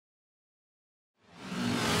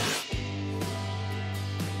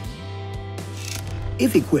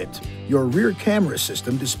If equipped, your rear camera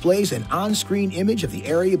system displays an on-screen image of the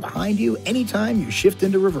area behind you anytime you shift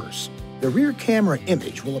into reverse. The rear camera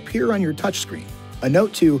image will appear on your touchscreen. A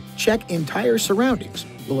note to check entire surroundings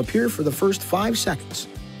will appear for the first 5 seconds.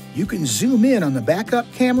 You can zoom in on the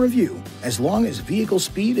backup camera view as long as vehicle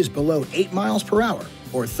speed is below 8 miles per hour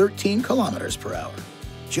or 13 kilometers per hour.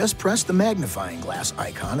 Just press the magnifying glass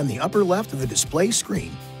icon in the upper left of the display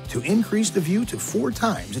screen to increase the view to 4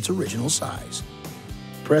 times its original size.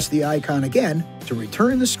 Press the icon again to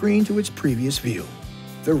return the screen to its previous view.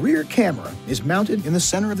 The rear camera is mounted in the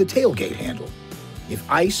center of the tailgate handle. If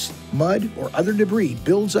ice, mud, or other debris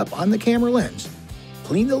builds up on the camera lens,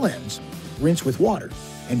 clean the lens, rinse with water,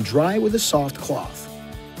 and dry with a soft cloth.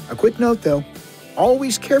 A quick note though,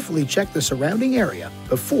 always carefully check the surrounding area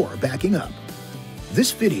before backing up.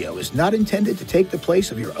 This video is not intended to take the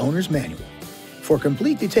place of your owner's manual. For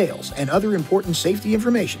complete details and other important safety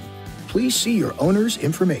information, please see your owner's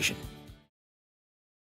information.